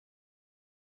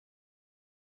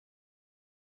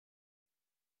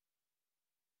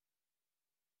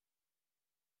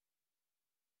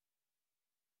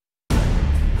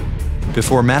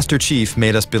Before Master Chief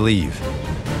made us believe.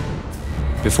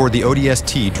 Before the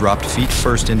ODST dropped feet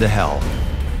first into hell.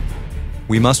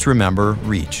 We must remember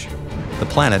Reach, the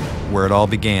planet where it all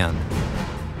began.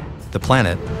 The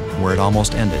planet where it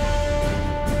almost ended.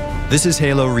 This is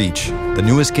Halo Reach, the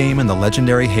newest game in the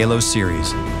legendary Halo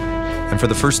series. And for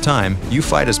the first time, you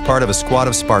fight as part of a squad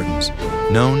of Spartans,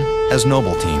 known as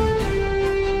Noble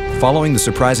Team. Following the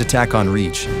surprise attack on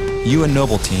Reach, you and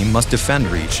Noble Team must defend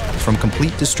Reach from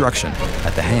complete destruction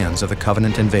at the hands of the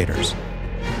Covenant invaders.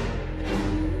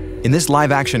 In this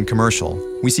live-action commercial,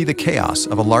 we see the chaos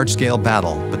of a large-scale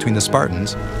battle between the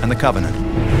Spartans and the Covenant.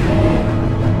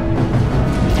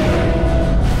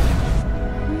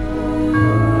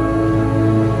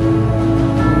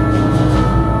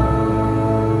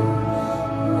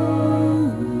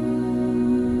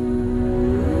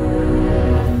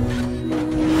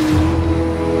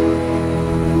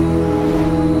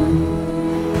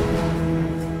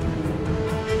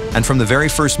 And from the very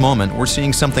first moment, we're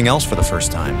seeing something else for the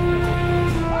first time.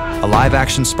 A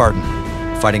live-action Spartan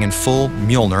fighting in full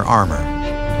Mjolnir armor.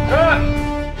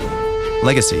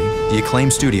 Legacy, the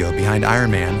acclaimed studio behind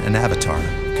Iron Man and Avatar,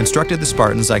 constructed the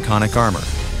Spartan's iconic armor,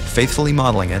 faithfully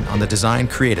modeling it on the design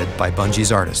created by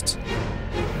Bungie's artists.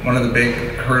 One of the big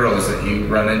hurdles that you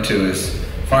run into is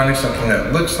finding something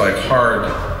that looks like hard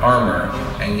armor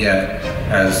and yet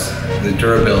has the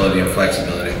durability and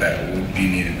flexibility that would be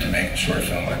needed to make a short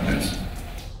film like this.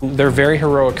 They're very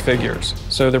heroic figures,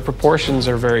 so their proportions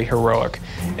are very heroic,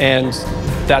 and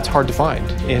that's hard to find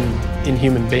in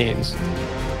human beings.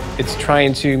 It's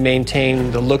trying to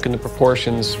maintain the look and the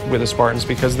proportions with the Spartans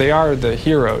because they are the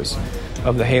heroes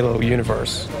of the Halo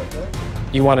universe.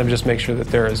 You want to just make sure that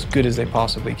they're as good as they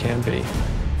possibly can be.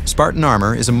 Spartan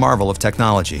armor is a marvel of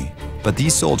technology, but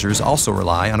these soldiers also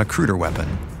rely on a cruder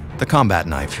weapon, the combat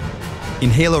knife. In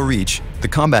Halo Reach, the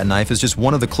combat knife is just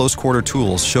one of the close-quarter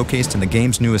tools showcased in the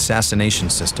game's new assassination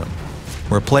system,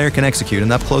 where a player can execute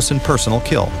an up-close and personal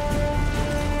kill.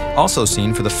 Also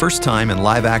seen for the first time in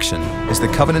live action is the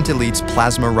Covenant Elite's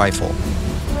plasma rifle.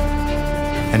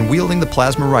 And wielding the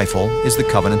plasma rifle is the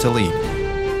Covenant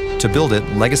Elite. To build it,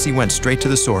 Legacy went straight to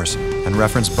the source and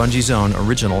referenced Bungie's own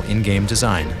original in-game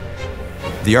design.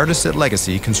 The artists at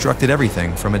Legacy constructed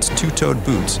everything from its two-toed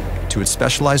boots to its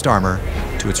specialized armor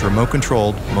to its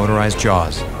remote-controlled motorized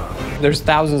jaws. There's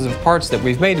thousands of parts that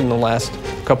we've made in the last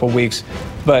couple weeks,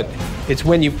 but it's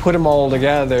when you put them all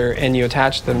together and you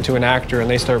attach them to an actor and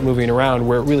they start moving around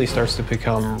where it really starts to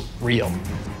become real.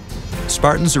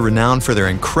 Spartans are renowned for their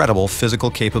incredible physical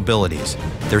capabilities,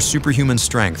 their superhuman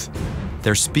strength,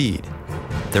 their speed,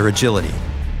 their agility.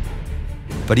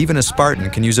 But even a Spartan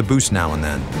can use a boost now and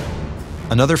then.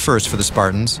 Another first for the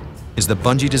Spartans is the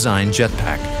Bungie-designed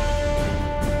jetpack.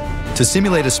 To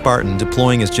simulate a Spartan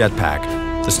deploying his jetpack,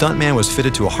 the stuntman was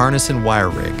fitted to a harness and wire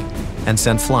rig and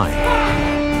sent flying.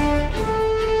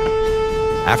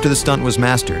 After the stunt was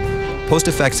mastered,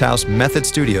 post-effects house Method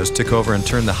Studios took over and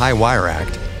turned the high wire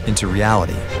act into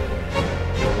reality.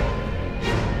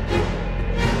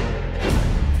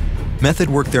 Method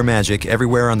worked their magic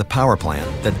everywhere on the power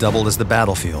plant that doubled as the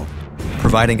battlefield,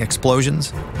 providing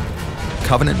explosions,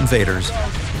 Covenant invaders,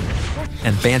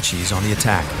 and Banshees on the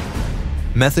attack.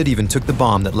 Method even took the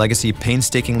bomb that Legacy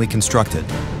painstakingly constructed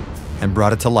and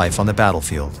brought it to life on the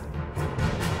battlefield.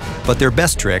 But their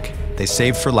best trick, they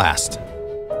saved for last.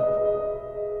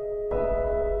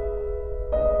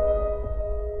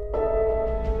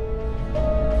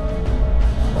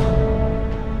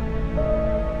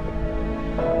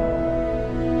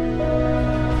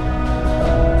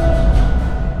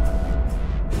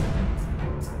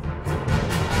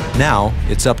 Now,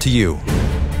 it's up to you.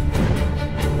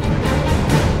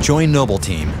 Join Noble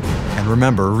Team and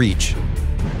remember Reach,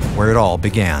 where it all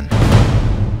began.